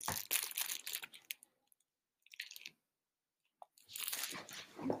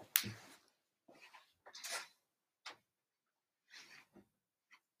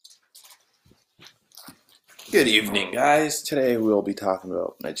Good evening, guys. Today we'll be talking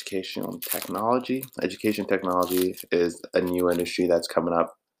about educational technology. Education technology is a new industry that's coming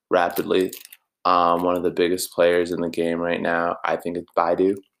up rapidly. One of the biggest players in the game right now, I think it's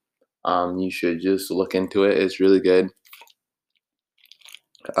Baidu. You should just look into it. It's really good.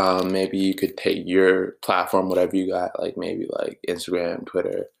 Maybe you could take your platform, whatever you got, like maybe like Instagram,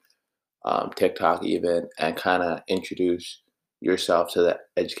 Twitter, TikTok even, and kind of introduce yourself to the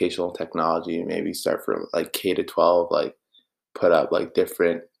educational technology. Maybe start from like K to 12, like put up like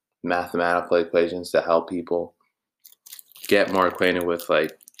different mathematical equations to help people get more acquainted with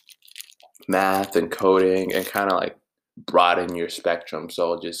like math and coding and kind of like broaden your spectrum.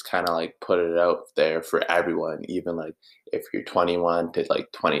 So just kind of like put it out there for everyone, even like if you're 21 to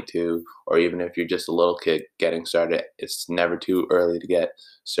like 22, or even if you're just a little kid getting started. It's never too early to get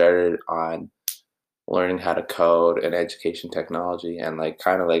started on learning how to code and education technology, and like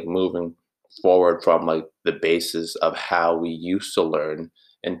kind of like moving forward from like the basis of how we used to learn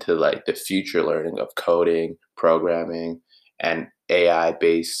into like the future learning of coding, programming, and AI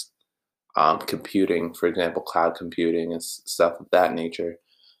based computing, for example, cloud computing and stuff of that nature.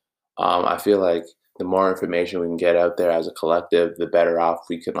 I feel like the more information we can get out there as a collective, the better off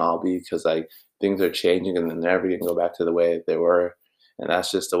we can all be, because like things are changing and they're never going to go back to the way they were. And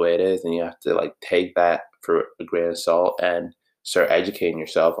that's just the way it is. And you have to like take that for a grain of salt and start educating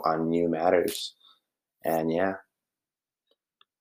yourself on new matters. And yeah.